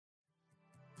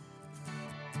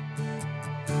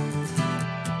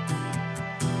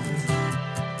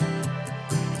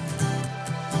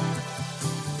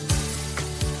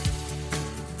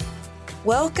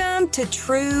Welcome to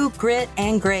True Grit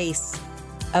and Grace,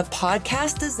 a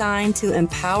podcast designed to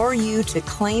empower you to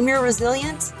claim your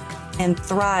resilience and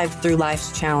thrive through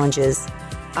life's challenges.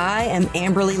 I am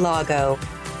Amberly Lago,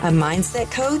 a mindset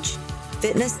coach,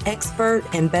 fitness expert,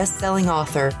 and best-selling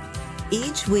author.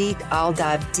 Each week, I'll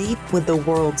dive deep with the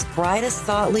world's brightest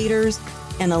thought leaders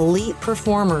and elite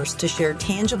performers to share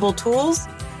tangible tools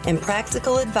and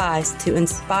practical advice to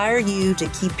inspire you to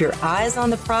keep your eyes on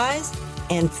the prize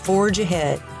and forge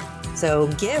ahead. So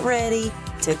get ready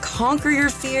to conquer your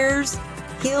fears,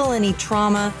 heal any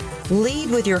trauma,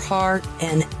 lead with your heart,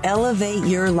 and elevate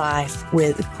your life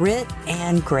with grit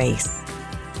and grace.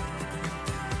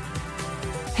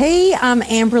 Hey, I'm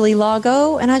Amberly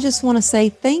Lago, and I just want to say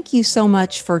thank you so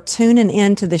much for tuning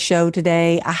in to the show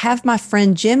today. I have my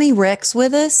friend Jimmy Rex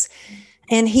with us,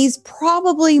 and he's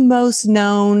probably most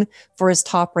known for his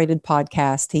top-rated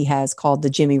podcast he has called The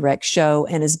Jimmy Rex Show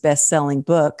and his best-selling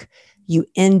book, You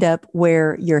End Up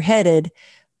Where You're Headed.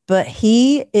 But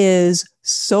he is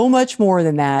so much more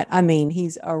than that. I mean,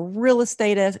 he's a real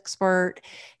estate expert.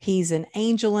 He's an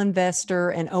angel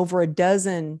investor in over a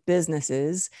dozen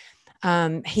businesses.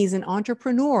 He's an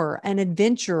entrepreneur, an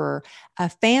adventurer, a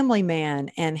family man,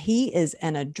 and he is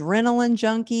an adrenaline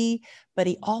junkie, but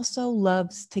he also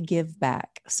loves to give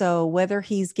back. So whether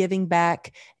he's giving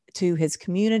back to his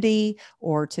community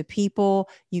or to people,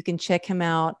 you can check him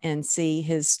out and see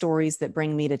his stories that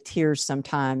bring me to tears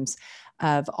sometimes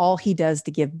of all he does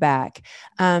to give back.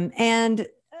 And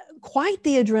quite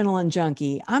the adrenaline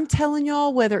junkie. I'm telling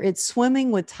y'all, whether it's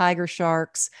swimming with tiger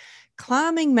sharks,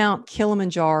 climbing Mount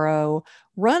Kilimanjaro,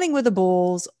 running with the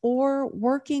bulls, or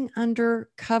working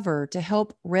undercover to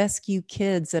help rescue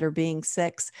kids that are being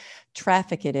sex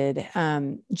trafficked.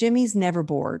 Jimmy's never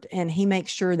bored, and he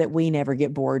makes sure that we never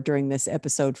get bored during this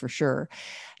episode for sure.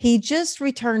 He just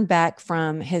returned back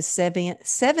from his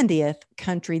 70th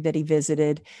country that he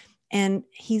visited, and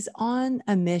he's on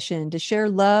a mission to share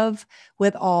love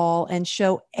with all and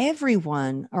show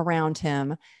everyone around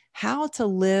him how to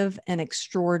live an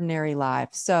extraordinary life.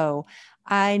 So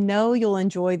I know you'll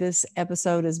enjoy this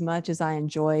episode as much as I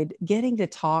enjoyed getting to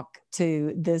talk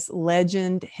to this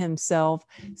legend himself.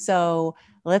 So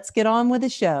let's get on with the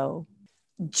show.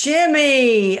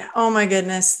 Jimmy, oh my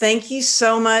goodness. Thank you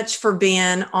so much for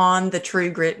being on the True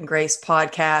Grit and Grace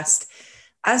podcast.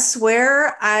 I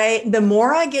swear, the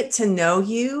more I get to know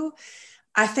you,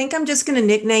 I think I'm just going to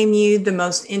nickname you the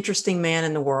most interesting man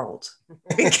in the world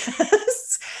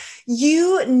because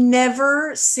you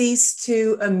never cease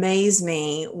to amaze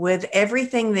me with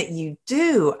everything that you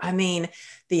do. I mean,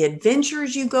 the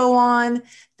adventures you go on,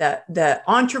 the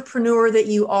entrepreneur that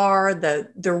you are,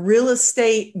 the real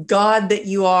estate god that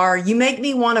you are. You make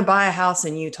me want to buy a house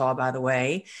in Utah, by the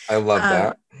way. I love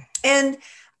that. And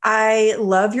I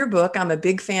love your book. I'm a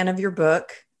big fan of your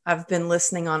book. I've been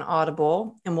listening on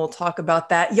Audible, and we'll talk about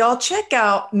that. Y'all check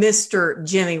out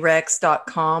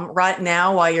MrJimmyRex.com right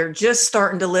now while you're just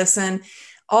starting to listen.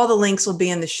 All the links will be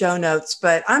in the show notes,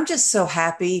 but I'm just so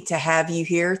happy to have you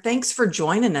here. Thanks for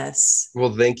joining us.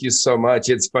 Well, thank you so much.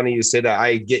 It's funny you say that.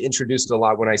 I get introduced a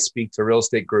lot when I speak to real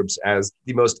estate groups as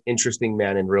the most interesting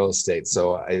man in real estate.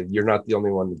 So you're not the only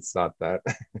one that's not that.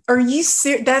 Are you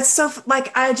serious? That's so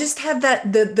like, I just have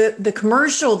that, the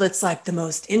commercial that's like the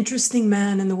most interesting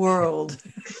man in the world.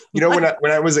 You know, when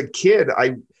I was a kid,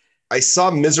 I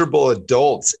saw miserable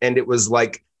adults, and it was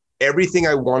like, everything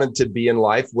I wanted to be in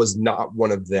life was not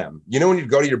one of them. You know, when you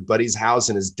go to your buddy's house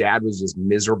and his dad was just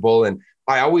miserable. And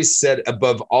I always said,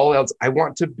 above all else, I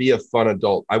want to be a fun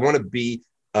adult. I want to be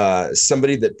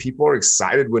somebody that people are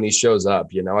excited when he shows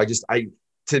up. You know,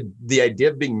 the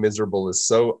idea of being miserable is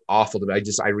so awful to me.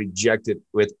 I reject it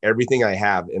with everything I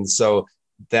have. And so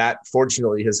that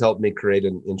fortunately has helped me create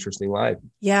an interesting life.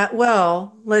 Yeah.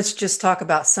 Well, let's just talk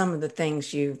about some of the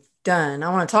things you've done. I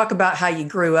want to talk about how you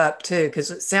grew up too, because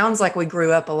it sounds like we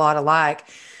grew up a lot alike,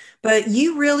 but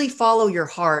you really follow your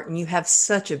heart, and you have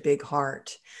such a big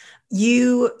heart.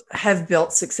 You have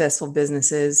built successful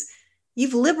businesses.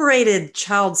 You've liberated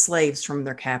child slaves from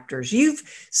their captors. You've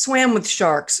swam with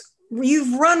sharks.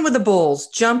 You've run with the bulls,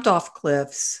 jumped off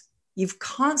cliffs. You've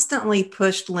constantly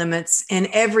pushed limits in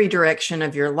every direction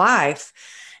of your life.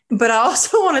 But I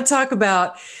also want to talk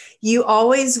about, you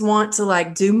always want to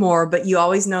like do more, but you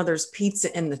always know there's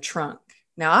pizza in the trunk.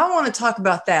 Now, I want to talk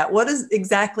about that. What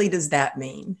exactly does that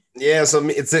mean? Yeah, so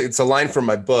it's a line from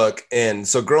my book. And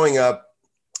so growing up,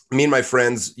 me and my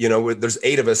friends, you know, there's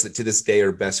 8 of us that to this day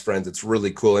are best friends. It's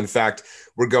really cool. In fact,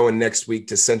 we're going next week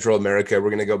to Central America. We're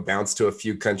going to go bounce to a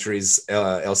few countries,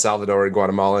 El Salvador,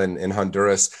 Guatemala, and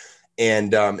Honduras.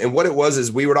 And what it was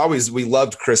is we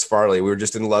loved Chris Farley. We were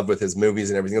just in love with his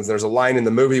movies and everything else. There's a line in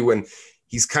the movie when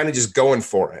he's kind of just going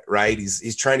for it, right?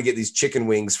 He's trying to get these chicken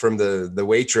wings from the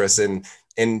waitress, and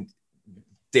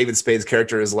David Spade's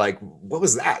character is like, what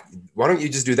was that? Why don't you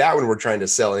just do that when we're trying to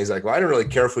sell? And he's like, well, I don't really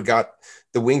care if we got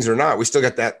the wings or not. We still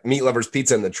got that meat lovers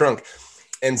pizza in the trunk.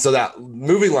 And so that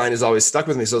movie line has always stuck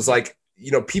with me. So it's like,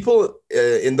 people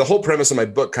in the whole premise of my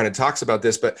book kind of talks about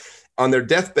this, but on their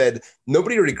deathbed,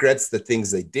 nobody regrets the things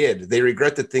they did. They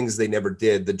regret the things they never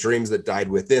did, the dreams that died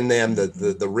within them,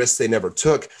 the risks they never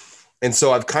took. And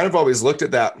so I've kind of always looked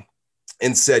at that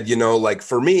and said, like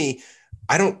for me,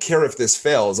 I don't care if this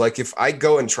fails. Like if I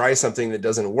go and try something that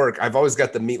doesn't work, I've always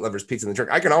got the meat lovers pizza in the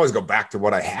trunk. I can always go back to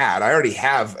what I had. I already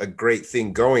have a great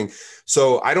thing going.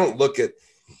 So I don't look at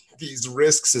these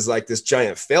risks as like this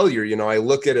giant failure. I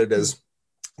look at it as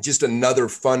just another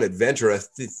fun adventure, a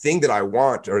thing that I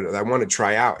want or that I want to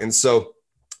try out. And so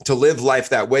to live life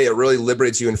that way, it really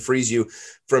liberates you and frees you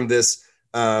from this.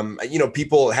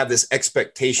 People have this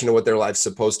expectation of what their life's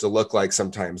supposed to look like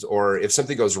sometimes, or if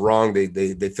something goes wrong,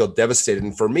 they feel devastated.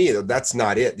 And for me, that's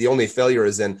not it. The only failure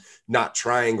is in not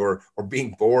trying or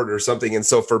being bored or something. And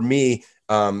so for me,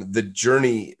 the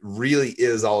journey really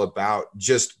is all about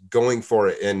just going for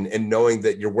it and knowing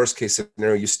that your worst case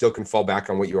scenario, you still can fall back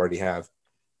on what you already have.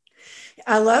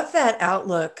 I love that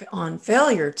outlook on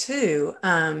failure too.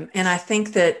 And I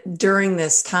think that during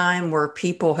this time where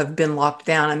people have been locked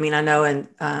down, I mean, I know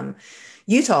in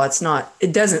Utah,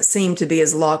 it doesn't seem to be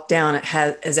as locked down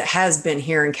as it has been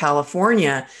here in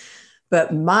California.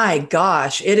 But my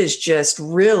gosh, it has just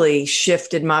really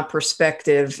shifted my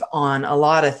perspective on a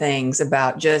lot of things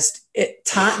about just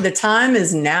the time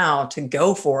is now to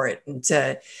go for it and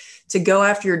to go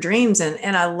after your dreams.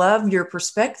 And I love your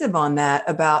perspective on that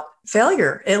about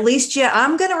failure. At least,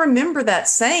 I'm going to remember that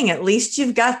saying, at least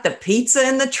you've got the pizza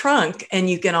in the trunk and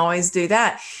you can always do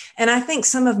that. And I think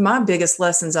some of my biggest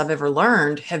lessons I've ever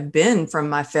learned have been from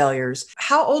my failures.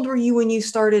 How old were you when you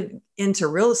started into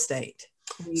real estate?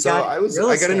 I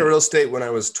got into real estate when I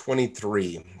was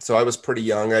 23. So I was pretty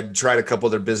young. I'd tried a couple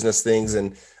of their business things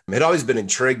and had always been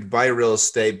intrigued by real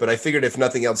estate, but I figured if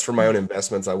nothing else for my own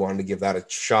investments, I wanted to give that a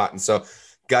shot. And so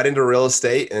got into real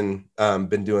estate and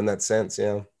been doing that since.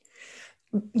 Yeah.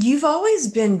 You've always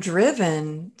been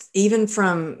driven, even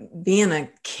from being a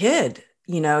kid.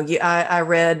 I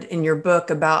read in your book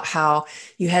about how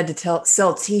you had to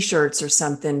sell T-shirts or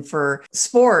something for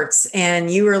sports.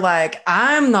 And you were like,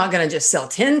 I'm not going to just sell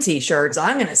 10 T-shirts.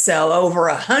 I'm going to sell over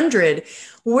 100.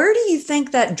 Where do you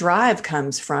think that drive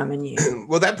comes from in you?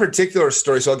 Well, that particular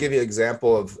story, so I'll give you an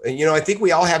example of, I think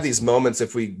we all have these moments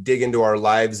if we dig into our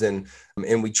lives and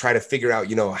we try to figure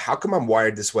out, how come I'm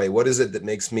wired this way? What is it that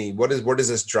makes me, where does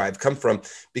this drive come from?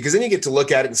 Because then you get to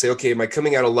look at it and say, okay, am I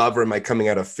coming out of love or am I coming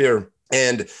out of fear?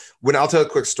 And I'll tell a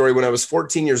quick story, when I was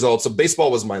 14 years old, so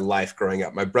baseball was my life growing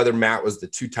up. My brother, Matt, was the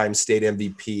 2-time state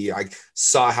MVP. I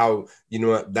saw how,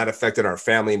 that affected our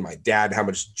family and my dad, how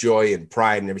much joy and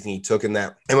pride and everything he took in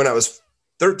that. And when I was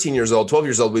 12 years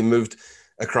old, we moved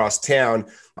across town.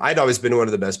 I'd always been one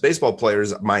of the best baseball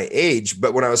players my age,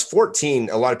 but when I was 14,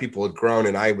 a lot of people had grown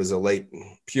and I was a late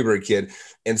puberty kid.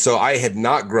 And so I had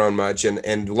not grown much.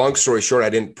 And long story short, I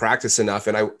didn't practice enough.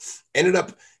 And I ended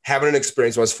up having an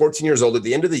experience when I was 14 years old. At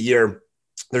the end of the year,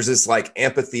 there's this like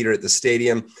amphitheater at the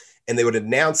stadium and they would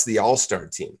announce the all-star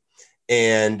team.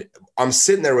 And I'm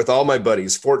sitting there with all my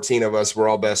buddies, 14 of us, we're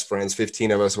all best friends, 15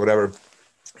 of us, whatever.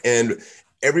 And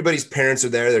everybody's parents are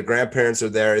there, their grandparents are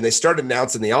there, and they started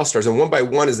announcing the all-stars. And one by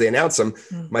one, as they announce them,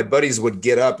 my buddies would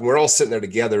get up and we're all sitting there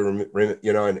together,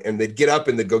 and they'd get up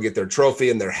and they'd go get their trophy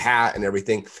and their hat and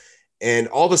everything. And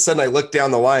all of a sudden I look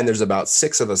down the line, there's about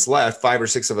 5 or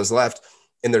 6 of us left.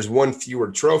 And there's one fewer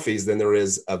trophies than there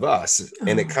is of us.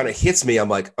 And it kind of hits me. I'm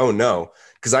like, oh no,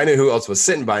 because I knew who else was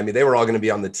sitting by me. They were all going to be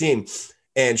on the team.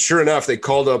 And sure enough, they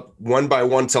called up one by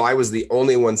one till I was the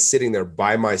only one sitting there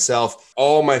by myself.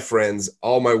 All my friends,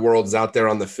 all my worlds out there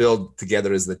on the field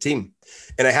together as the team.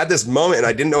 And I had this moment and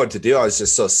I didn't know what to do. I was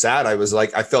just so sad. I was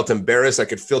like, I felt embarrassed. I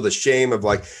could feel the shame of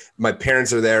like, my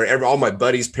parents are there. All my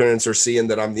buddies' parents are seeing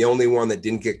that I'm the only one that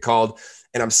didn't get called.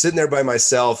 And I'm sitting there by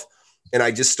myself. And I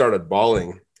just started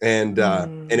bawling. And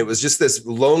it was just this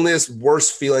loneliest,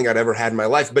 worst feeling I'd ever had in my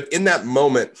life. But in that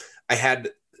moment, I had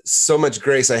so much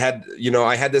grace. I had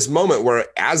this moment where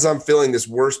as I'm feeling this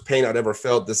worst pain I'd ever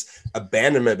felt, this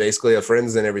abandonment basically of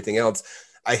friends and everything else,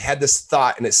 I had this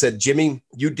thought and it said, Jimmy,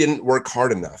 you didn't work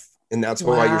hard enough. And that's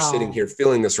why you're sitting here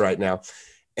feeling this right now.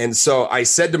 And so I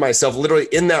said to myself, literally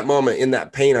in that moment, in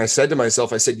that pain, I said to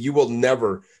myself, I said, you will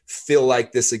never feel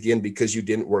like this again because you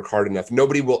didn't work hard enough.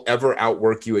 Nobody will ever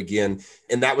outwork you again.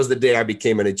 And that was the day I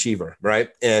became an achiever, right?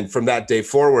 And from that day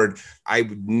forward, I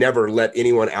would never let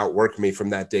anyone outwork me from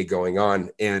that day going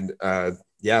on. And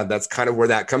yeah, that's kind of where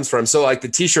that comes from. So like the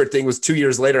t-shirt thing was 2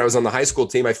 years later, I was on the high school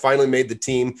team. I finally made the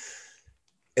team.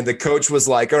 And the coach was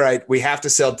like, all right, we have to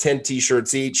sell 10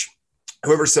 t-shirts each.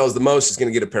 Whoever sells the most is going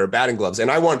to get a pair of batting gloves. And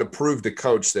I wanted to prove to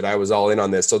coach that I was all in on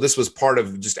this. So this was part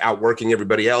of just outworking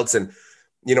everybody else. And,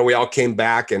 you know, we all came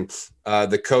back and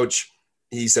the coach,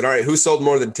 he said, all right, who sold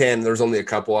more than 10? There was only a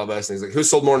couple of us. And he's like, who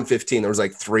sold more than 15? There was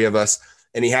like 3 of us.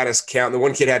 And he had us count. The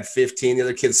one kid had 15. The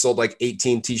other kid sold like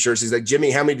 18 t-shirts. He's like,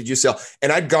 Jimmy, how many did you sell? And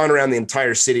I'd gone around the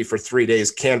entire city for 3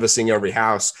 days, canvassing every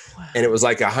house. Wow. And it was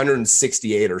like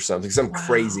 168 or something, some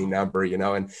crazy number, you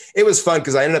know? And it was fun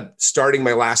because I ended up starting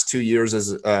my last 2 years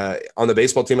as on the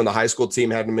baseball team, on the high school team,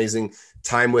 had an amazing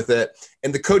time with it.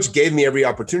 And the coach gave me every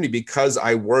opportunity because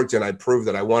I worked and I proved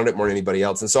that I wanted it more than anybody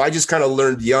else. And so I just kind of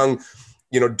learned young,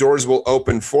 you know, doors will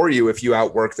open for you if you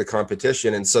outwork the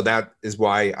competition. And so that is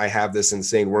why I have this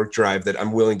insane work drive that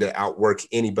I'm willing to outwork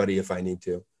anybody if I need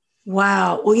to.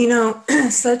 Wow. Well, you know,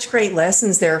 such great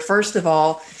lessons there. First of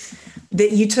all,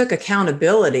 that you took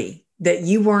accountability, that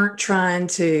you weren't trying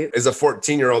to. As a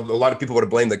 14-year-old, a lot of people would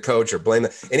have blamed the coach or and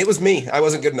it was me. I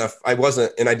wasn't good enough. I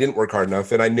wasn't, and I didn't work hard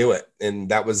enough, and I knew it. And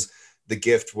that was the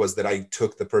gift, was that I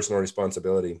took the personal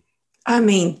responsibility. I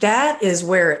mean, that is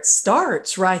where it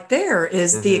starts right there,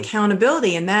 is the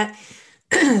accountability. And that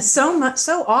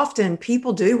so often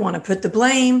people do want to put the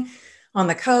blame on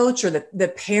the coach, or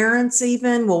the parents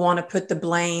even will want to put the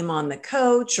blame on the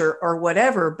coach or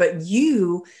whatever. But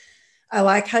I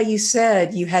like how you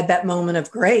said you had that moment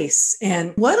of grace,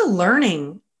 and what a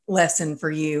learning lesson for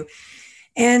you.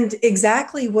 And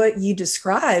exactly what you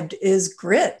described is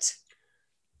grit.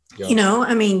 Yeah. You know,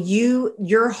 I mean,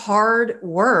 your hard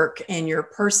work and your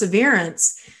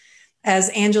perseverance, as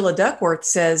Angela Duckworth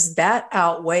says, that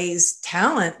outweighs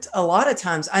talent a lot of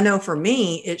times. I know for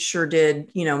me, it sure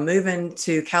did. You know, moving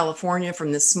to California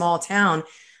from this small town,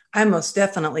 I most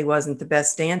definitely wasn't the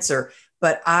best dancer,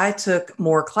 but I took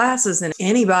more classes than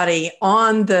anybody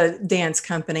on the dance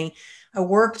company. I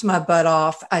worked my butt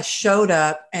off. I showed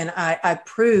up, and I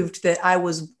proved that I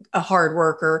was a hard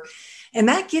worker. And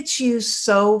that gets you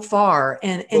so far.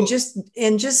 And just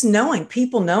knowing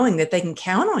that they can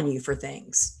count on you for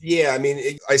things. Yeah. I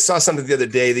mean, I saw something the other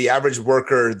day. The average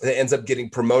worker that ends up getting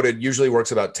promoted usually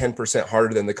works about 10%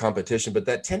 harder than the competition, but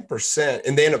that 10%,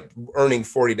 and they end up earning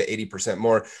 40 to 80%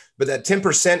 more. But that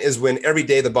 10% is when every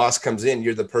day the boss comes in,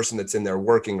 you're the person that's in there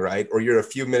working, right? Or you're a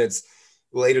few minutes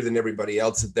later than everybody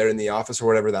else that they're in the office, or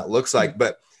whatever that looks like.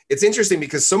 But it's interesting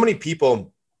because so many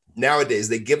people nowadays,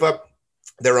 they give up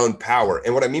their own power.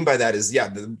 And what I mean by that is, yeah,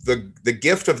 the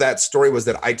gift of that story was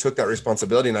that I took that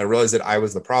responsibility and I realized that I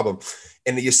was the problem.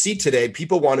 And you see today,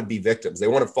 people want to be victims. They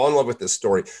want to fall in love with this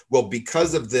story. Well,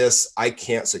 because of this, I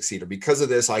can't succeed, or because of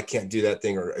this, I can't do that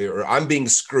thing, or I'm being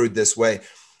screwed this way.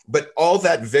 But all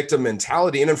that victim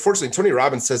mentality, and unfortunately, Tony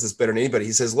Robbins says this better than anybody.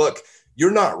 He says, look, you're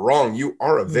not wrong. You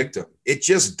are a victim. It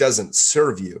just doesn't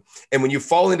serve you. And when you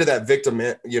fall into that victim,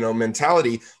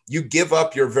 mentality, you give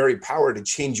up your very power to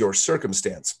change your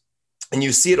circumstance. And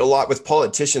you see it a lot with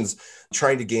politicians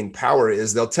trying to gain power.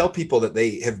 Is they'll tell people that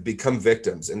they have become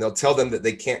victims, and they'll tell them that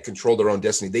they can't control their own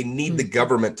destiny. They need the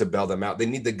government to bail them out. They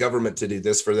need the government to do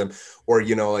this for them. Or,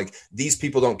 like, these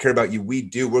people don't care about you. We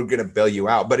do. We're going to bail you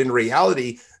out. But in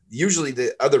reality, usually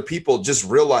the other people just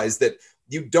realize that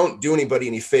you don't do anybody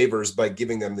any favors by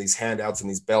giving them these handouts and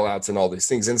these bailouts and all these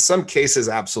things. In some cases,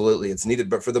 absolutely, it's needed.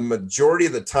 But for the majority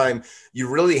of the time, you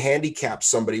really handicap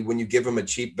somebody when you give them a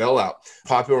cheap bailout.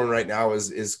 Popular one right now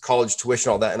is college tuition,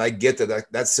 all that. And I get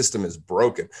that system is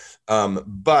broken.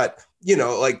 But,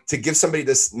 like, to give somebody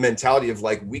this mentality of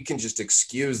like, we can just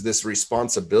excuse this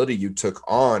responsibility you took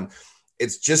on,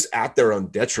 it's just at their own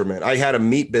detriment. I had a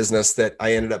meat business that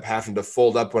I ended up having to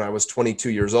fold up when I was 22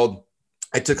 years old.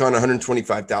 I took on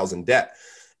 $125,000 debt,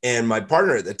 and my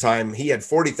partner at the time, he had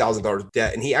 $40,000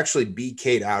 debt, and he actually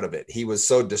BK'd out of it. He was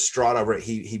so distraught over it.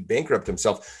 He bankrupted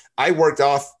himself. I worked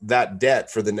off that debt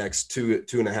for the next two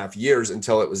and a half years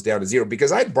until it was down to zero,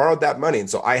 because I borrowed that money. And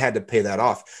so I had to pay that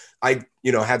off. I,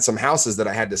 had some houses that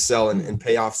I had to sell and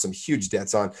pay off some huge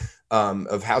debts on,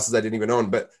 of houses I didn't even own.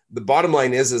 But the bottom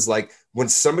line is like, when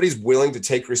somebody's willing to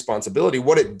take responsibility,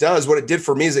 what it did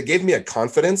for me is it gave me a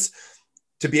confidence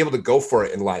to be able to go for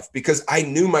it in life, because I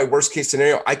knew my worst case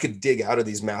scenario, I could dig out of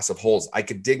these massive holes. I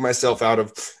could dig myself out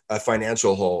of a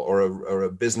financial hole or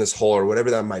a business hole or whatever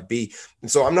that might be.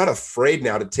 And so I'm not afraid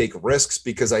now to take risks,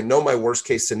 because I know my worst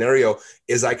case scenario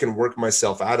is I can work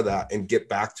myself out of that and get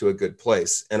back to a good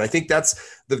place. And I think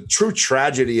that's the true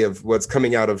tragedy of what's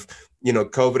coming out of,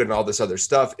 COVID and all this other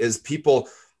stuff, is people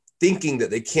thinking that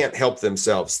they can't help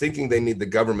themselves, thinking they need the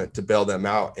government to bail them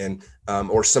out and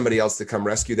or somebody else to come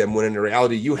rescue them, when in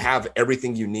reality, you have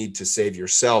everything you need to save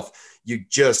yourself. You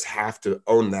just have to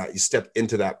own that. You step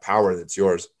into that power that's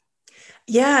yours.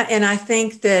 Yeah. And I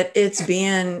think that it's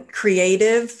being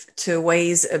creative to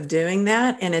ways of doing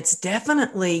that. And it's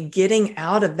definitely getting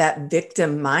out of that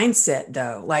victim mindset,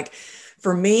 though. Like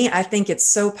for me, I think it's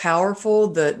so powerful,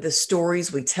 the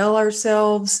stories we tell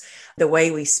ourselves, the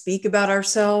way we speak about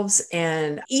ourselves.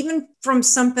 And even from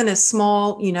something as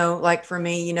small, like for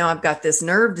me, I've got this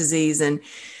nerve disease, and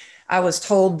I was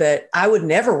told that I would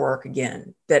never work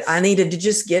again, that I needed to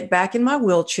just get back in my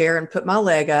wheelchair and put my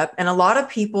leg up. And a lot of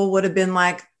people would have been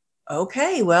like,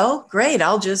 okay, well, great,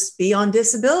 I'll just be on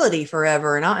disability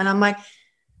forever. And I'm like,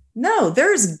 no,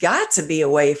 there's got to be a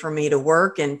way for me to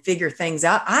work and figure things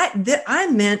out. I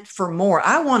meant for more.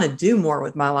 I want to do more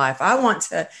with my life. I want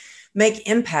to make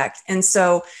impact. And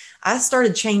so I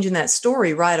started changing that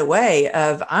story right away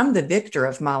of I'm the victor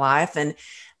of my life. And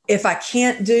if I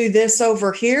can't do this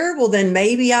over here, well, then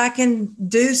maybe I can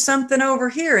do something over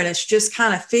here. And it's just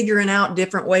kind of figuring out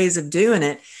different ways of doing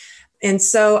it. And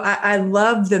so I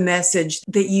love the message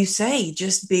that you say,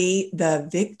 just be the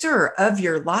victor of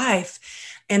your life.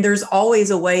 And there's always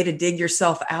a way to dig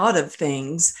yourself out of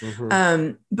things.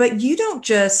 Mm-hmm. But you don't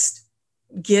just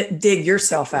dig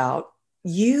yourself out.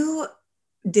 You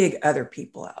dig other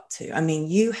people out too. I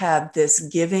mean, you have this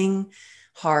giving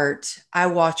heart. I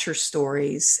watch your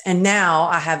stories. And now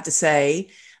I have to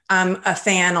say, I'm a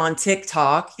fan on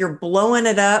TikTok. You're blowing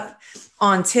it up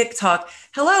on TikTok.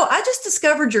 Hello, I just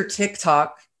discovered your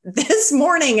TikTok this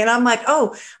morning. And I'm like,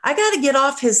 oh, I got to get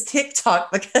off his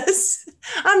TikTok because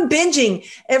I'm binging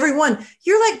everyone.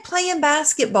 You're like playing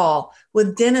basketball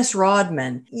with Dennis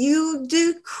Rodman. You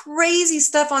do crazy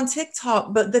stuff on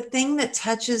TikTok. But the thing that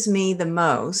touches me the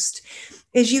most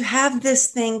is you have this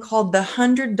thing called the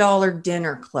 $100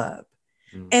 Dinner Club.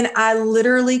 Mm. And I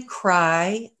literally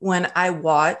cry when I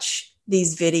watch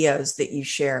these videos that you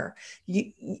share.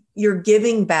 You're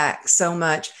giving back so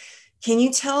much. Can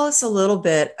you tell us a little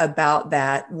bit about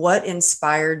that? What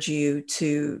inspired you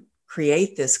to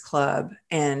create this club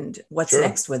and what's Sure.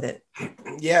 next with it?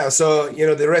 Yeah. So,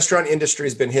 the restaurant industry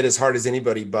has been hit as hard as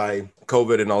anybody by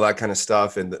COVID and all that kind of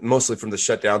stuff, and mostly from the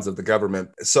shutdowns of the government.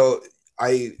 So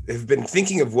I have been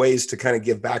thinking of ways to kind of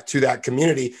give back to that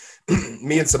community.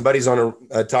 Me and some buddies on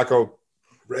a taco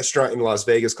restaurant in Las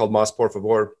Vegas called Mas Por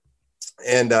Favor.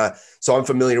 And so I'm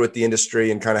familiar with the industry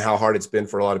and kind of how hard it's been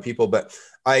for a lot of people. But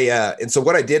and so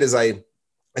what I did is I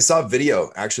saw a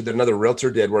video actually that another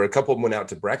realtor did where a couple of them went out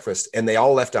to breakfast and they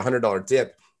all left $100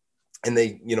 tip, and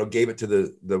they, gave it to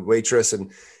the waitress,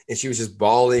 and she was just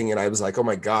bawling. And I was like, oh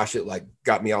my gosh, it like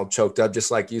got me all choked up,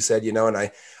 just like you said, and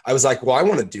I was like, well, I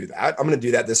want to do that. I'm going to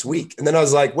do that this week. And then I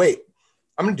was like, wait,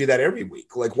 I'm going to do that every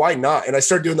week. Like, why not? And I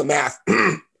started doing the math.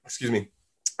 Excuse me.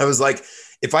 I was like,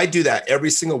 if I do that every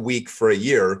single week for a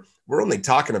year, we're only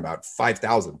talking about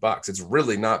 $5,000. It's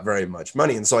really not very much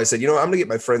money. And so I said, I'm going to get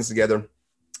my friends together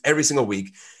every single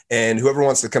week, and whoever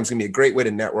wants to come is going to be a great way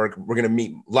to network. We're going to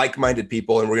meet like-minded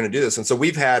people, and we're going to do this. And so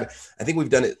I think we've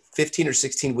done it 15 or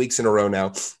 16 weeks in a row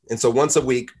now. And so once a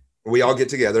week, we all get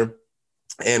together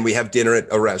and we have dinner at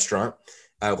a restaurant.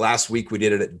 Last week we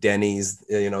did it at Denny's.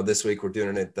 This week we're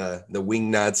doing it at the Wing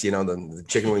Nuts, the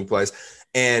chicken wing place.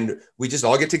 And we just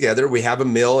all get together. We have a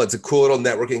meal. It's a cool little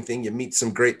networking thing. You meet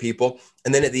some great people.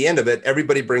 And then at the end of it,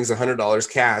 everybody brings $100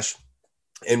 cash,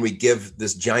 and we give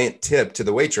this giant tip to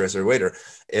the waitress or waiter.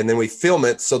 And then we film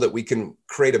it so that we can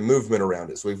create a movement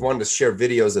around it. So we've wanted to share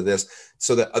videos of this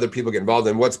so that other people get involved.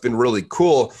 And what's been really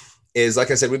cool is,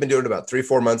 like I said, we've been doing it about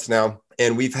 3-4 months now.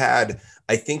 And we've had,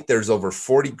 I think there's over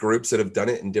 40 groups that have done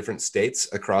it in different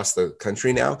states across the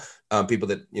country now. People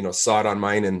that, saw it on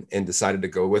mine and decided to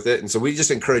go with it. And so we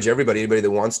just encourage anybody that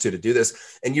wants to do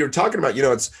this. And you're talking about,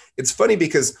 it's funny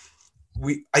because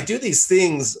I do these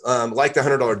things like the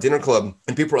 $100 Dinner Club,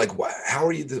 and people are like, how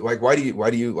are you like, why do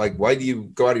you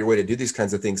go out of your way to do these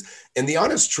kinds of things? And the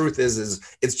honest truth is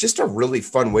it's just a really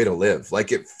fun way to live.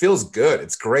 Like, it feels good.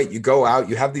 It's great. You go out,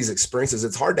 you have these experiences.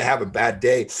 It's hard to have a bad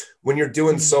day when you're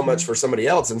doing so much for somebody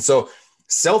else. And so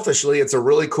selfishly, it's a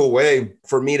really cool way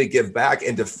for me to give back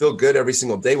and to feel good every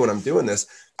single day when I'm doing this.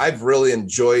 I've really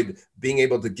enjoyed being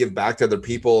able to give back to other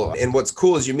people. And what's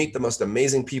cool is you meet the most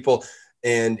amazing people.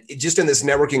 And just in this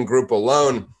networking group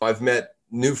alone, I've met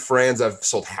new friends. I've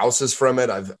sold houses from it.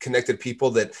 I've connected people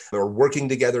that are working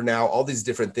together now, all these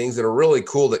different things that are really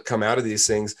cool that come out of these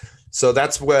things. So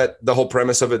that's what the whole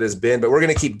premise of it has been, but we're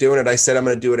going to keep doing it. I said, I'm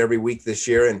going to do it every week this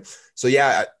year. And so,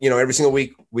 yeah, every single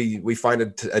week we find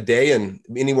a day, and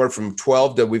anywhere from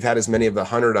 12 to we've had as many of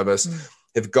 100 of us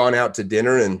have gone out to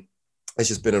dinner. And it's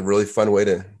just been a really fun way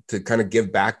to kind of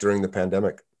give back during the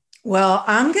pandemic. Well,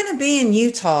 I'm going to be in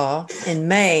Utah in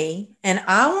May, and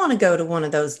I want to go to one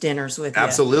of those dinners with you.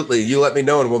 Absolutely. You let me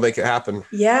know and we'll make it happen.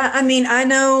 Yeah. I mean, I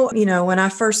know, when I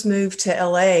first moved to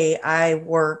LA, I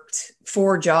worked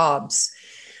 4 jobs.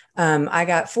 I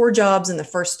got 4 jobs in the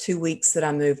first 2 weeks that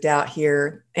I moved out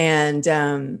here. And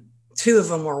 2 of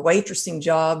them were waitressing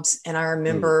jobs. And I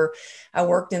remember I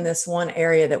worked in this one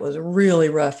area that was a really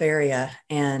rough area.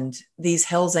 And these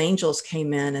Hells Angels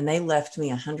came in and they left me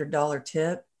 $100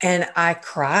 tip. And I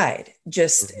cried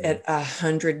just at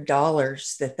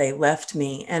 $100 that they left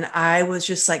me. And I was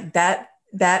just like, that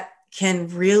can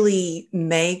really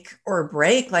make or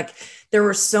break. Like, there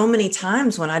were so many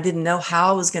times when I didn't know how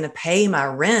I was going to pay my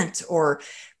rent or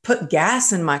put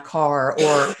gas in my car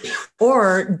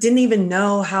or didn't even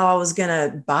know how I was going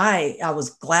to buy. I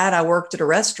was glad I worked at a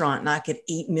restaurant and I could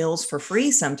eat meals for free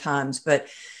sometimes. But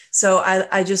so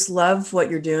I just love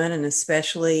what you're doing. And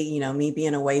especially, me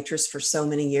being a waitress for so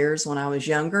many years when I was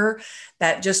younger,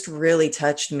 that just really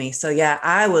touched me. So yeah,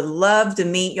 I would love to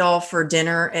meet y'all for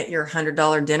dinner at your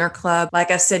 $100 dinner club.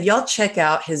 Like I said, y'all check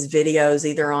out his videos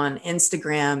either on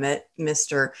Instagram at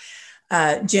Mr.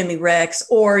 Jimmy Rex,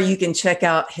 or you can check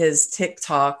out his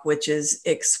TikTok, which is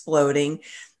exploding.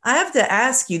 I have to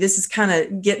ask you, this is kind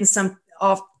of getting some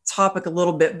off topic a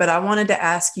little bit, but I wanted to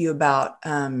ask you about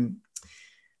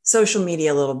social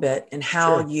media a little bit and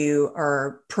how you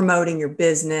are promoting your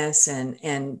business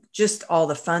and just all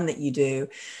the fun that you do.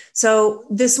 So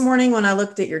this morning when I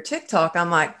looked at your TikTok, I'm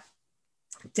like,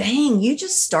 dang, you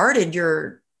just started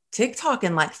your TikTok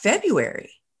in like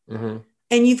February and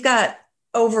you've got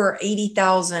over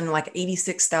 80,000, like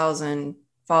 86,000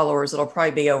 followers. It'll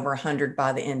probably be over 100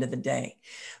 by the end of the day.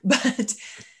 But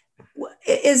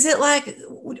is it like,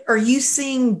 are you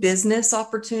seeing business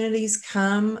opportunities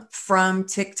come from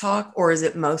TikTok, or is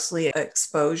it mostly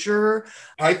exposure?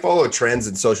 I follow trends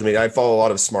in social media. I follow a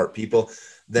lot of smart people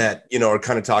that, are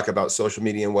kind of talk about social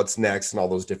media and what's next and all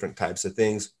those different types of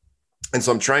things. And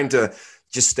so I'm trying to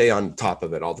just stay on top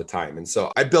of it all the time. And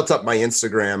so I built up my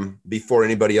Instagram before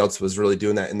anybody else was really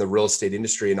doing that in the real estate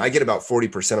industry. And I get about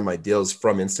 40% of my deals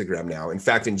from Instagram now. In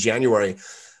fact, in January,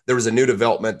 there was a new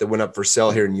development that went up for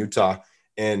sale here in Utah.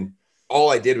 And all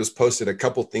I did was posted a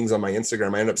couple things on my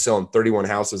Instagram. I ended up selling 31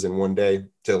 houses in one day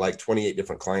to like 28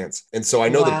 different clients. And so I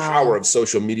know the power of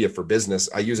social media for business.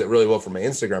 I use it really well for my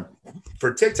Instagram.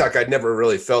 For TikTok, I'd never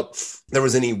really felt there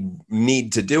was any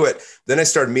need to do it. Then I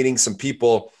started meeting some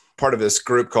people, part of this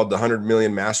group called the 100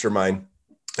 Million Mastermind.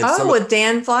 And with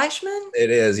Dan Fleischman? It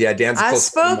is. Yeah. Dan's. I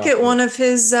spoke at one of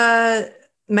his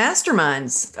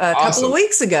masterminds a couple of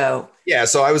weeks ago. Yeah.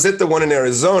 So I was at the one in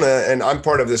Arizona, and I'm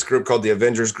part of this group called the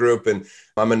Avengers Group, and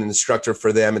I'm an instructor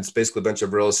for them. It's basically a bunch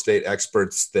of real estate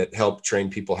experts that help train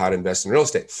people how to invest in real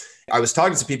estate. I was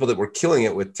talking to people that were killing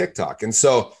it with TikTok. And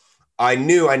so I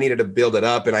knew I needed to build it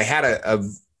up. And I had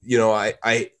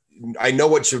I know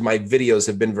which of my videos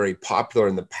have been very popular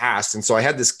in the past. And so I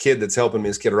had this kid that's helping me,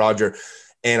 this kid, Roger.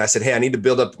 And I said, hey, I need to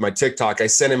build up my TikTok. I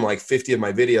sent him like 50 of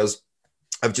my videos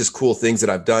of just cool things that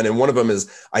I've done. And one of them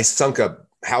is I sunk a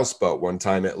houseboat one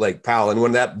time at Lake Powell. And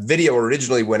when that video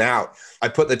originally went out, I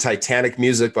put the Titanic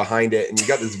music behind it, and you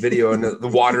got this video and the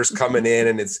water's coming in,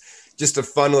 and it's just a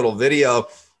fun little video.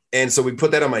 And so we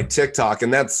put that on my TikTok,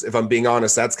 and that's, if I'm being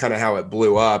honest, that's kind of how it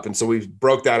blew up. And so we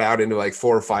broke that out into like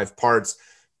 4 or 5 parts.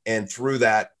 And through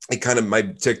that, it kind of, my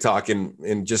TikTok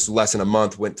in just less than a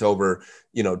month went to over,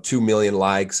 2 million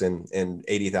likes and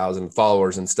 80,000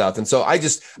 followers and stuff. And so I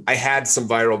had some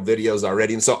viral videos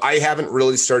already. And so I haven't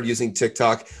really started using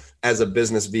TikTok as a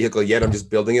business vehicle yet. I'm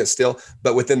just building it still.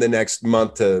 But within the next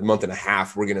month to month and a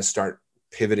half, we're going to start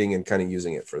pivoting and kind of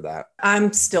using it for that.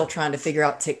 I'm still trying to figure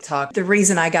out TikTok. The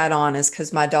reason I got on is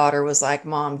because my daughter was like,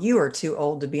 Mom, you are too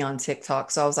old to be on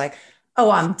TikTok. So I was like, oh,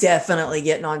 I'm definitely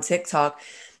getting on TikTok.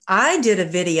 I did a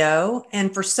video,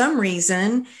 and for some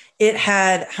reason it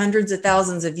had hundreds of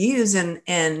thousands of views,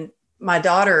 and my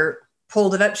daughter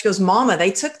pulled it up. She goes, Mama,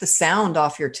 they took the sound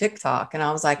off your TikTok. And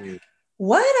I was like,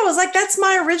 what? I was like, that's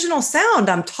my original sound.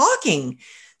 I'm talking.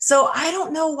 So I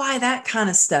don't know why that kind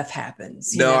of stuff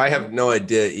happens. No, I have no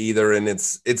idea either. And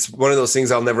it's one of those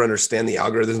things I'll never understand the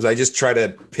algorithms. I just try to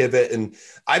pivot, and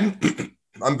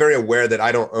I'm very aware that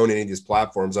I don't own any of these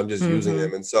platforms. I'm just using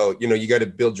them. And so, you got to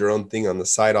build your own thing on the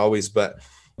side always, but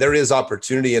there is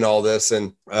opportunity in all this.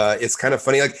 And it's kind of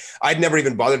funny. Like I'd never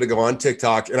even bothered to go on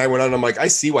TikTok, and I went on, and I'm like, I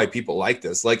see why people like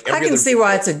this. Like I can see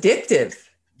why it's addictive.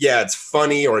 Yeah, it's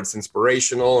funny, or it's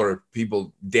inspirational, or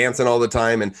people dancing all the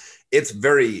time. And it's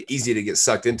very easy to get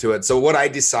sucked into it. So what I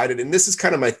decided, and this is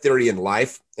kind of my theory in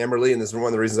life, Amberly, and this is one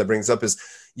of the reasons I bring this up, is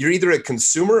you're either a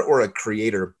consumer or a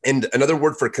creator. And another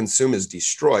word for consume is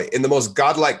destroy. And the most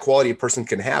godlike quality a person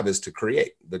can have is to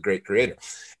create, the great creator.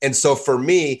 And so for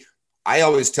me, I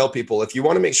always tell people, if you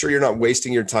want to make sure you're not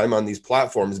wasting your time on these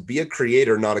platforms, be a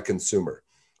creator, not a consumer.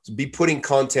 So be putting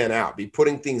content out, be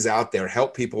putting things out there,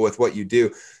 help people with what you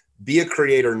do. Be a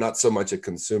creator, not so much a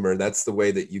consumer. That's the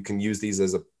way that you can use these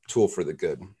as a tool for the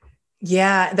good.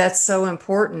 Yeah, that's so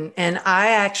important. And I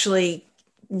actually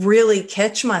really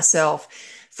catch myself.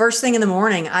 First thing in the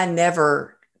morning, I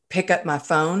never pick up my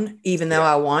phone, even though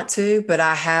I want to, but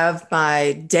I have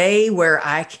my day where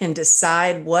I can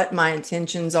decide what my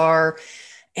intentions are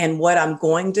and what I'm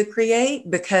going to create.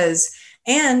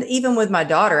 And even with my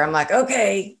daughter, I'm like,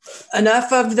 okay,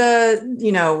 enough of the,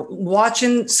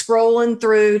 watching, scrolling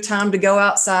through, time to go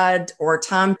outside or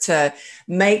time to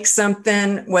make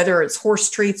something, whether it's horse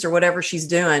treats or whatever she's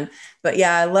doing. But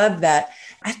yeah, I love that.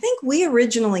 I think we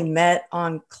originally met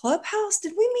on Clubhouse.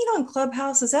 Did we meet on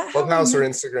Clubhouse? Is that Clubhouse or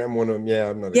Instagram? One of them. Yeah,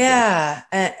 I'm not. Yeah.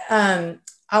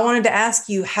 I wanted to ask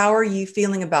you, how are you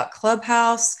feeling about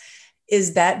Clubhouse?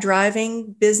 Is that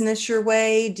driving business your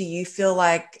way? Do you feel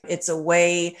like it's a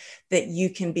way that you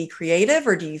can be creative,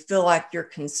 or do you feel like you're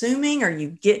consuming? Are you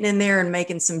getting in there and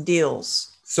making some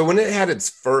deals? So when it had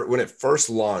when it first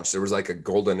launched, there was like a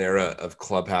golden era of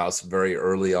Clubhouse very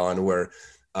early on where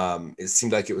it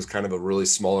seemed like it was kind of a really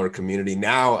smaller community.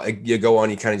 Now you go on,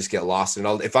 you kind of just get lost in it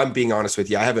all. If I'm being honest with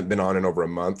you, I haven't been on in over a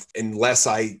month. Unless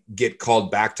I get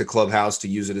called back to Clubhouse to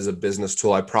use it as a business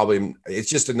tool, it's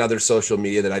just another social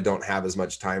media that I don't have as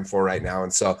much time for right now.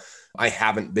 And so I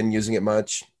haven't been using it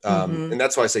much. And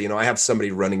that's why I say, I have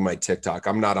somebody running my TikTok.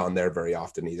 I'm not on there very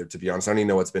often either, to be honest. I don't even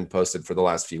know what's been posted for the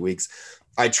last few weeks.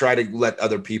 I try to let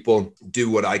other people do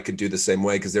what I could do the same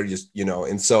way, because they're just,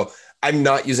 and so I'm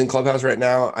not using Clubhouse right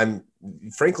now. I'm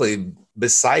frankly,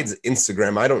 besides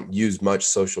Instagram, I don't use much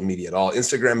social media at all.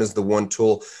 Instagram is the one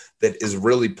tool that is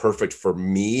really perfect for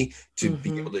me to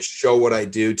be able to show what I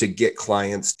do, to get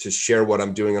clients, to share what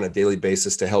I'm doing on a daily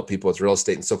basis, to help people with real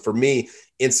estate. And so for me,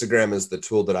 Instagram is the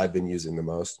tool that I've been using the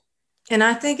most. And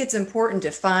I think it's important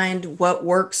to find what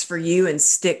works for you and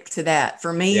stick to that.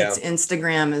 For me, it's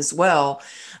Instagram as well.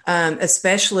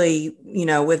 Especially,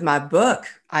 with my book,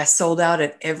 I sold out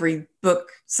at every book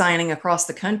signing across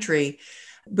the country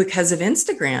because of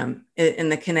Instagram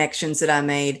and the connections that I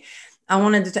made. I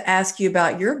wanted to ask you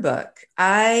about your book.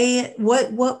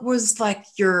 What was like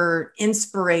your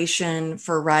inspiration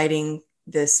for writing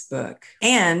this book?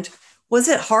 And was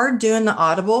it hard doing the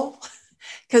Audible?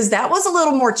 Because that was a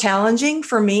little more challenging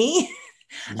for me.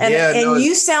 And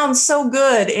you sound so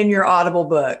good in your Audible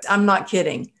book. I'm not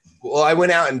kidding. Well, I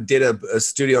went out and did a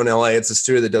studio in LA. It's a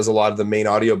studio that does a lot of the main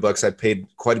audiobooks. I paid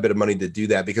quite a bit of money to do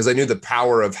that because I knew the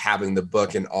power of having the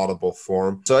book in Audible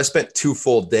form. So I spent 2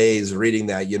 full days reading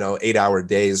that, 8-hour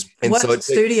days. And what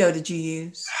studio did you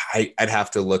use? I'd have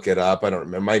to look it up. I don't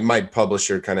remember. My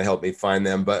publisher kind of helped me find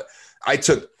them, but I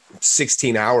took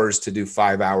 16 hours to do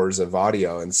 5 hours of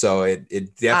audio. And so it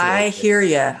definitely. I hear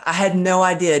you. I had no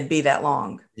idea it'd be that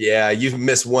long. Yeah. You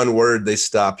miss one word, they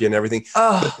stop you and everything.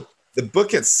 Oh. The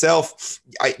book itself,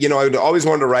 I always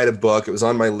wanted to write a book. It was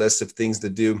on my list of things to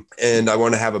do. And I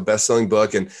wanted to have a best-selling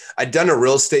book. And I'd done a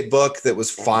real estate book that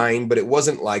was fine, but it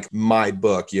wasn't like my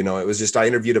book. It was just, I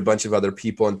interviewed a bunch of other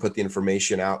people and put the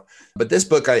information out. But this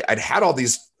book, I'd had all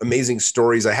these amazing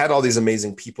stories. I had all these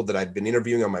amazing people that I'd been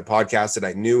interviewing on my podcast that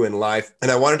I knew in life.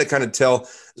 And I wanted to kind of tell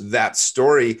that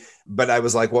story. But I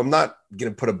was like, well, I'm not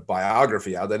going to put a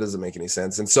biography out. That doesn't make any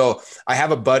sense. And so I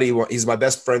have a buddy. He's my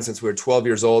best friend since we were 12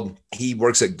 years old. He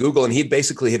works at Google, and he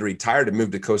basically had retired and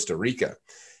moved to Costa Rica.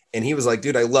 And he was like,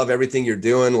 dude, I love everything you're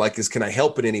doing. Like, can I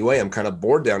help in any way? I'm kind of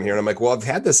bored down here. And I'm like, well, I've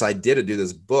had this idea to do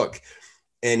this book.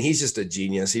 And he's just a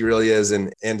genius. He really is.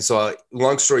 And so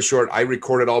long story short, I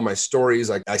recorded all my stories.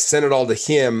 I sent it all to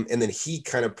him, and then he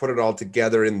kind of put it all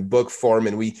together in book form.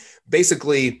 And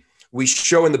we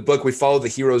show in the book, we follow the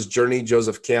hero's journey,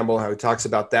 Joseph Campbell, how he talks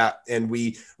about that. And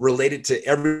we relate it to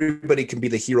everybody can be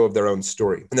the hero of their own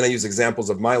story. And then I use examples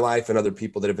of my life and other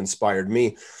people that have inspired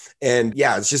me. And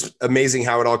yeah, it's just amazing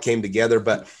how it all came together.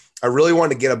 But I really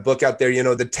wanted to get a book out there.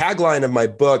 The tagline of my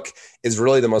book is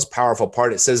really the most powerful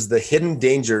part. It says the hidden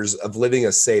dangers of living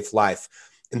a safe life.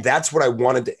 And that's what I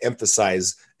wanted to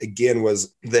emphasize again,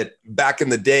 was that back in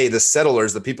the day, the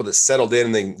settlers, the people that settled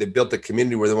in and they built the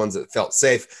community, were the ones that felt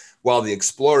safe, while the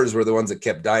explorers were the ones that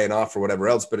kept dying off or whatever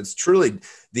else. But it's truly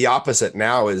the opposite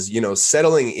now. Is,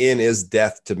 settling in is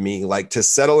death to me. Like, to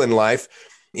settle in life,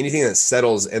 anything that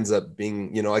settles ends up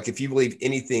being, like, if you leave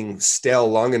anything stale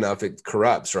long enough, it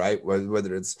corrupts, right?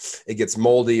 Whether it gets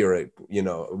moldy or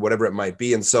whatever it might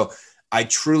be. And so I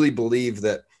truly believe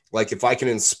that, like, if I can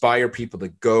inspire people to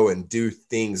go and do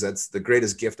things, that's the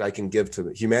greatest gift I can give to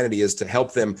humanity, is to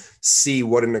help them see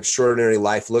what an extraordinary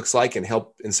life looks like and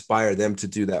help inspire them to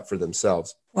do that for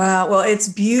themselves. Wow. Well, it's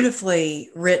beautifully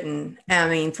written. I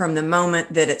mean, from the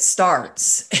moment that it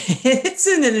starts, it's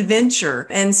an adventure.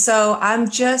 And so I'm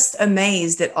just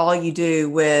amazed at all you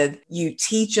do you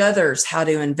teach others how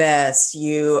to invest,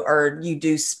 you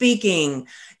do speaking,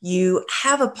 you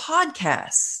have a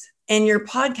podcast. And your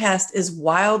podcast is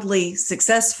wildly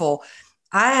successful.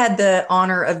 I had the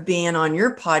honor of being on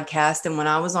your podcast. And when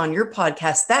I was on your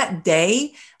podcast that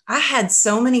day, I had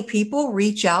so many people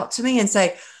reach out to me and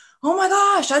say, "Oh my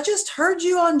gosh, I just heard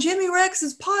you on Jimmy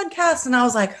Rex's podcast." And I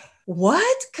was like,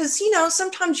 "What?" Because,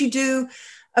 sometimes you do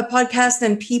a podcast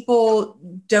and people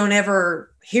don't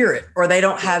ever hear it, or they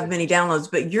don't have many downloads,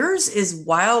 but yours is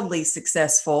wildly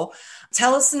successful.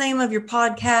 Tell us the name of your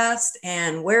podcast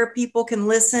and where people can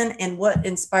listen and what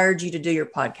inspired you to do your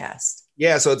podcast.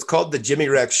 Yeah, so it's called The Jimmy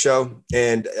Rex Show,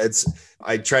 and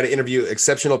I try to interview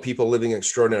exceptional people living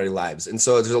extraordinary lives. And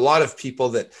so there's a lot of people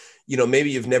that,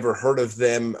 maybe you've never heard of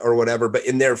them or whatever, but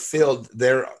in their field,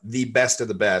 they're the best of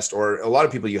the best, or a lot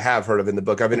of people you have heard of in the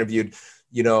book. I've interviewed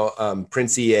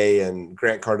Prince EA and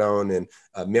Grant Cardone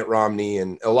and Mitt Romney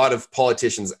and a lot of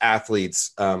politicians,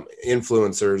 athletes,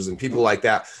 influencers, and people like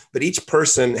that. But each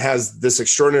person has this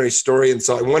extraordinary story. And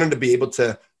so I wanted to be able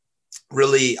to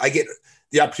I get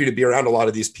the opportunity to be around a lot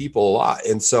of these people a lot.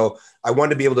 And so I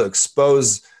wanted to be able to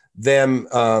expose them,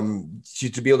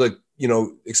 to be able to,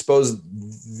 expose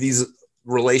these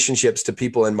relationships to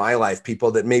people in my life,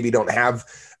 people that maybe don't have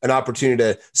an opportunity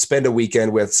to spend a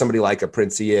weekend with somebody like a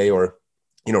Prince EA or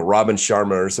Robin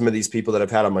Sharma or some of these people that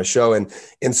I've had on my show. And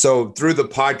so through the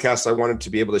podcast, I wanted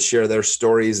to be able to share their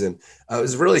stories, and it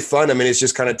was really fun. I mean, it's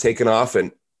just kind of taken off.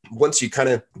 And once you kind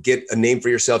of get a name for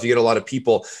yourself, you get a lot of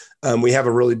people. We have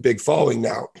a really big following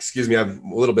now. Excuse me, I'm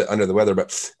a little bit under the weather,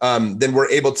 but then we're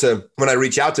able to, when I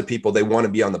reach out to people, they want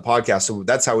to be on the podcast. So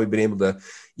that's how we've been able to,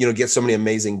 get so many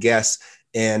amazing guests.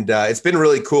 And it's been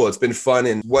really cool. It's been fun.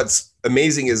 And what's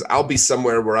amazing is I'll be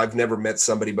somewhere where I've never met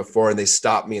somebody before, and they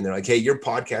stop me and they're like, "Hey, your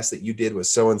podcast that you did was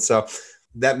so-and-so.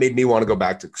 That made me want to go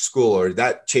back to school," or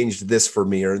 "That changed this for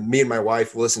me," or "Me and my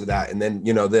wife listened to that. And then,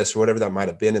 this," or whatever that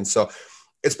might've been. And so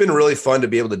it's been really fun to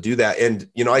be able to do that. And,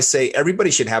 I say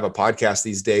everybody should have a podcast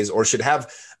these days, or should have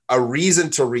a reason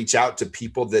to reach out to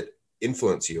people that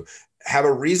influence you, have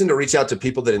a reason to reach out to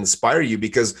people that inspire you,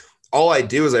 because all I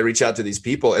do is I reach out to these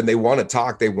people and they want to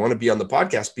talk. They want to be on the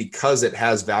podcast because it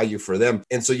has value for them.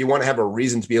 And so you want to have a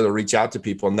reason to be able to reach out to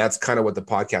people. And that's kind of what the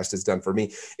podcast has done for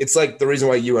me. It's like the reason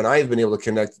why you and I have been able to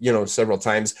connect, several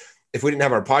times. If we didn't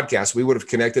have our podcast, we would have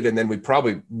connected, and then we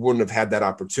probably wouldn't have had that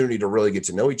opportunity to really get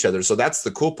to know each other. So that's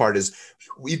the cool part, is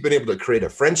we've been able to create a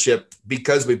friendship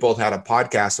because we both had a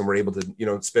podcast and we're able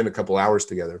to, spend a couple hours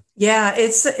together. Yeah,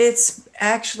 it's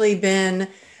actually been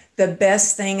the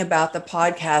best thing about the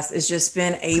podcast, is just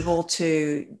been able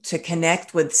to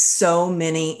connect with so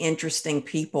many interesting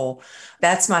people.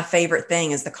 That's my favorite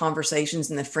thing, is the conversations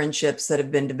and the friendships that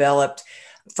have been developed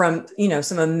from,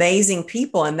 some amazing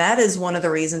people. And that is one of the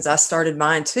reasons I started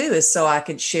mine too, is so I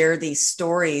could share these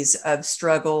stories of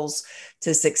struggles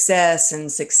to success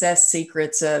and success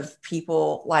secrets of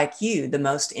people like you, the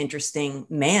most interesting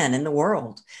man in the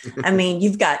world. I mean,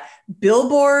 you've got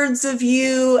billboards of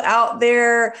you out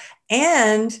there.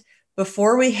 And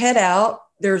before we head out,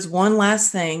 there's one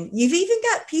last thing. You've even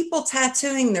got people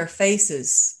tattooing their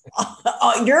faces,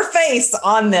 your face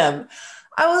on them.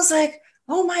 I was like,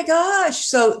 oh my gosh.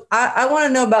 So I want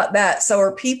to know about that. So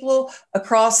are people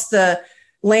across the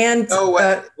land?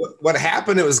 What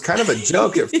happened? It was kind of a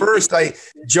joke at first.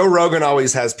 Joe Rogan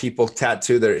always has people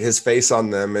tattoo his face on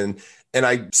them. And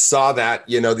I saw that,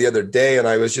 the other day, and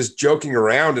I was just joking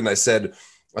around. And I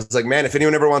was like, "Man, if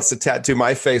anyone ever wants to tattoo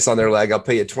my face on their leg, I'll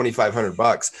pay you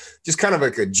 $2,500. Just kind of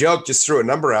like a joke, just threw a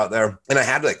number out there. And I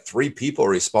had like 3 people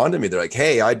respond to me. They're like,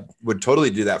 "Hey, I would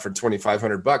totally do that for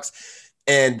 $2,500.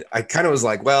 And I kind of was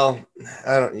like, well,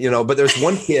 I don't, but there's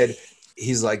one kid,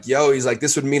 he's like,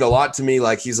 this would mean a lot to me.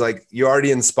 Like, he's like, you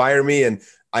already inspire me. And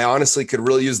I honestly could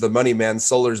really use the money, man.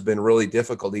 Solar's been really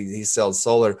difficult. He sells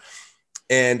solar.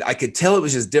 And I could tell it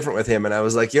was just different with him. And I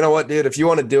was like, you know what, dude, if you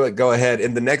want to do it, go ahead.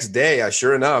 And the next day,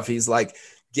 sure enough, he's like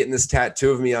getting this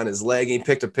tattoo of me on his leg. He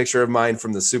picked a picture of mine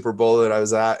from the Super Bowl that I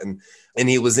was at. And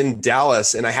he was in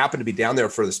Dallas, and I happened to be down there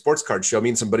for the sports card show. Me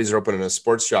and some buddies are opening a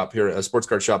sports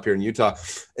card shop here in Utah.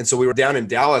 And so we were down in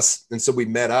Dallas. And so we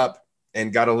met up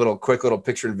and got a quick little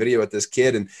picture and video with this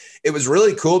kid. And it was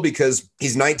really cool because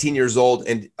he's 19 years old,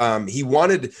 and he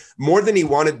wanted more than he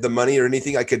wanted the money or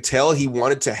anything. I could tell he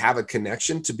wanted to have a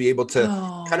connection, to be able to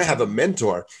kind of have a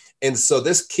mentor. And so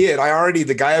this kid,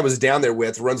 the guy I was down there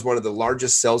with, runs one of the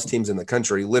largest sales teams in the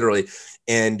country, literally.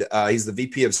 And he's the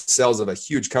VP of sales of a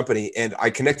huge company. And I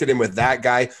connected him with that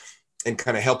guy and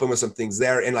kind of help him with some things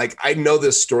there. And like, I know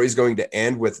this story is going to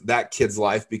end with that kid's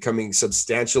life becoming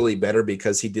substantially better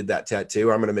because he did that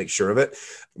tattoo. I'm going to make sure of it.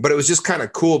 But it was just kind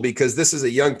of cool because this is a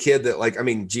young kid that, like, I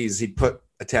mean, geez, he put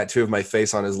a tattoo of my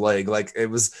face on his leg. Like, it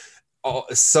was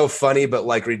so funny, but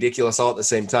like ridiculous all at the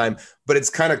same time. But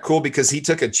it's kind of cool because he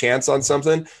took a chance on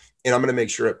something, and I'm going to make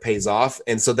sure it pays off.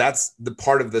 And so that's the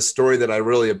part of the story that I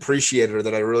really appreciated, or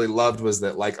that I really loved, was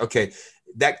that, like, okay,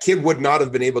 that kid would not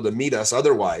have been able to meet us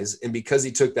otherwise. And because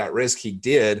he took that risk, he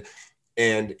did.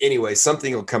 And anyway,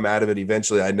 something will come out of it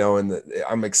eventually, I know. And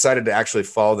I'm excited to actually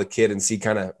follow the kid and see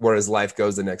kind of where his life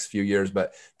goes the next few years.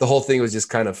 But the whole thing was just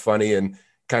kind of funny and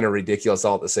kind of ridiculous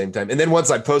all at the same time. And then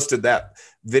once I posted that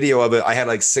video of it, I had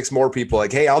like 6 more people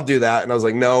like, hey, I'll do that. And I was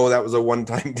like, no, that was a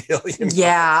one-time deal. You know?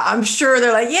 Yeah, I'm sure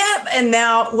they're like, yeah. And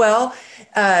now,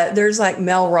 there's like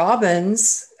Mel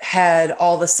Robbins had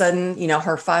all of a sudden,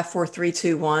 her 5, 4, 3,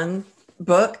 2, 1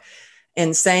 book,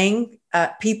 and saying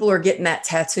people are getting that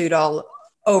tattooed all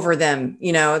over them.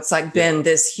 It's like been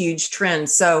this huge trend.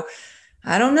 So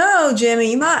I don't know,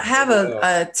 Jimmy, you might have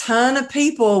a ton of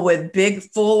people with big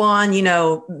full on,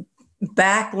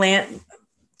 backland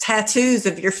tattoos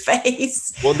of your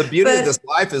face. Well, the beauty of this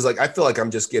life is, like, I feel like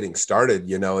I'm just getting started.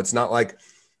 It's not like,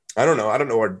 I don't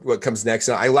know what comes next.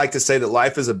 And I like to say that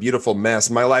life is a beautiful mess.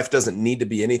 My life doesn't need to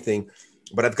be anything,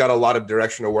 but I've got a lot of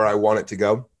direction of where I want it to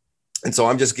go. And so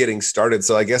I'm just getting started.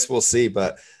 So I guess we'll see,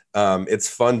 but it's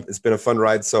fun. It's been a fun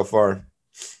ride so far.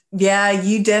 Yeah,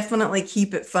 you definitely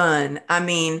keep it fun. I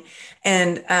mean,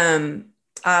 and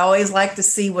I always like to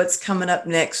see what's coming up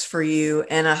next for you.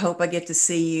 And I hope I get to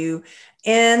see you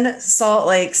in Salt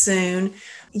Lake soon.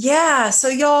 Yeah. So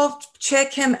y'all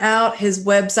check him out, his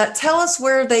website. Tell us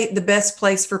where the best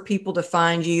place for people to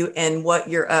find you and what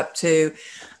you're up to.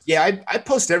 Yeah, I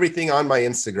post everything on my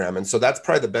Instagram. And so that's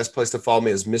probably the best place to follow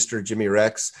me, is Mr. Jimmy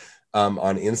Rex on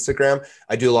Instagram.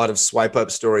 I do a lot of swipe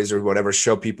up stories or whatever,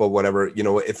 show people whatever,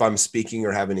 if I'm speaking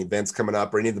or having events coming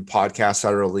up or any of the podcasts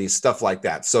I release, stuff like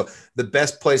that. So the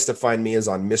best place to find me is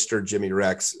on Mr. Jimmy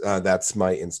Rex. That's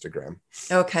my Instagram.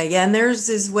 Okay. Yeah. And there's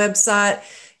his website.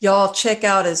 Y'all check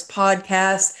out his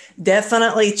podcast.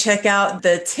 Definitely check out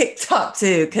the TikTok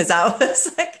too, because I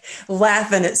was like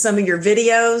laughing at some of your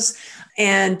videos.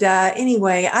 And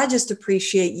anyway, I just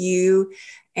appreciate you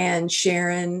and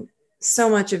sharing so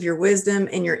much of your wisdom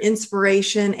and your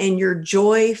inspiration and your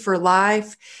joy for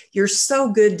life. You're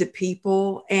so good to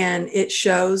people, and it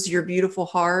shows your beautiful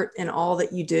heart and all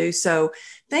that you do. So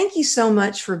thank you so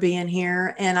much for being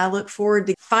here. And I look forward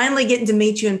to finally getting to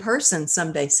meet you in person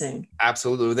someday soon.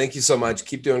 Absolutely. Thank you so much.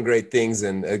 Keep doing great things.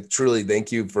 And truly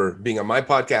thank you for being on my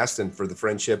podcast and for the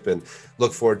friendship, and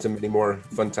look forward to many more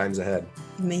fun times ahead.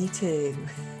 Me too.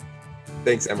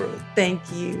 Thanks, Amberly. Thank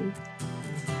you.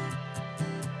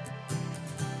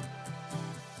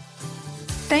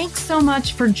 Thanks so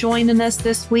much for joining us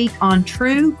this week on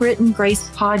True Grit and Grace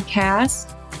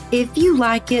Podcast. If you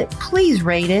like it, please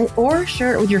rate it or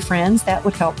share it with your friends. That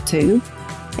would help too.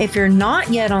 If you're not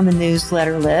yet on the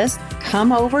newsletter list,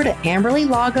 come over to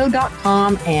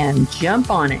amberlylago.com and jump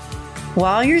on it.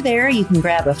 While you're there, you can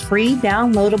grab a free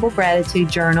downloadable gratitude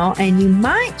journal, and you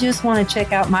might just want to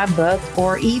check out my book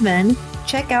or even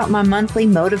check out my monthly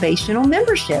motivational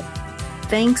membership.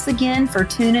 Thanks again for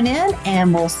tuning in,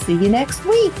 and we'll see you next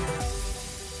week.